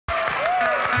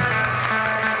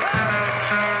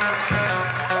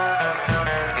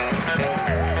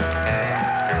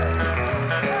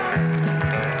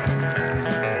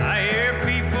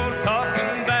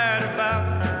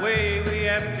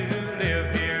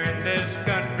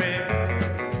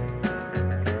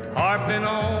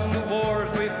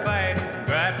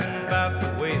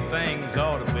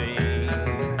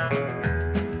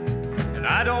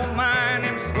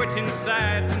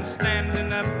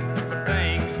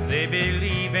they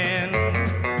believe in.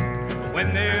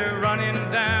 When they're running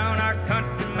down our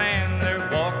countryman, they're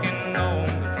walking on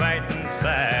the fighting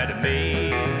side of me.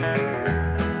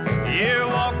 You're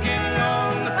walking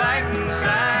on the fighting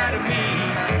side of me,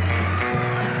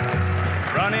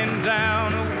 running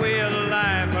down a way of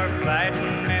life, our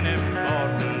fighting men have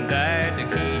fought and died to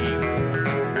keep.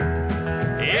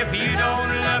 If you don't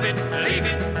love it, leave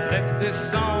it. Let this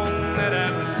song that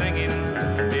I'm singing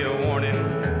be a warning.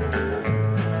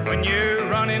 When you're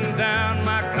running down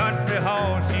my country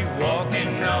horse, you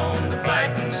walking on the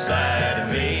fighting side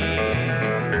of me.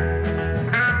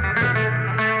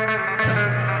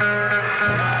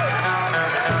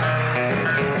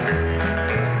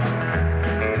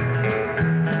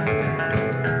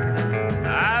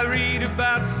 I read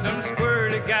about some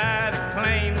squirrely guy that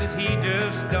claims that he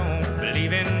just don't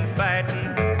believe in fighting,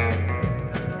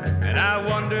 and I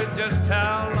wonder just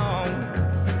how long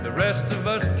the rest of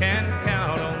us can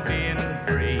count on being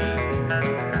free.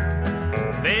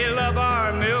 They love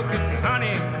our milk and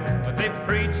honey, but they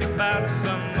preach about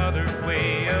some other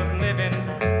way of living.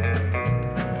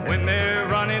 When they're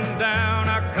running down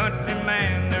our country,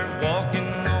 man, they're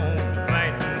walking on the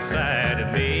fighting side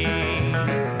of me.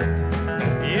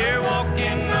 You're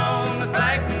walking on the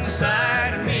fighting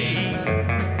side of me,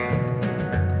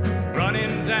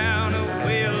 running down a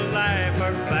way of life,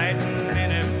 our fighting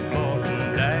men have fought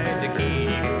and died to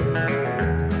keep.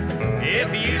 If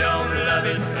you don't love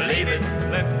it, leave it.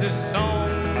 Let this song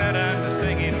that I'm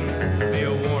singing be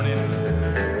a warning.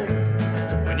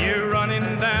 When you're running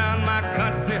down my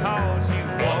country horse, you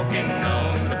walking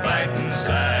on the fighting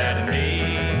side of me.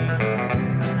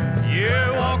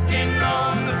 You're walking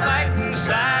on the fighting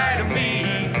side of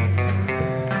me,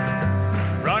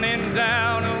 running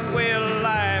down a way of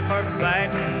life, our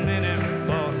fighting men have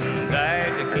fought and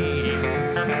died to keep.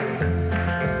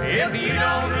 If you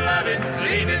don't love it,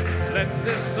 leave it. Let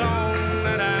this song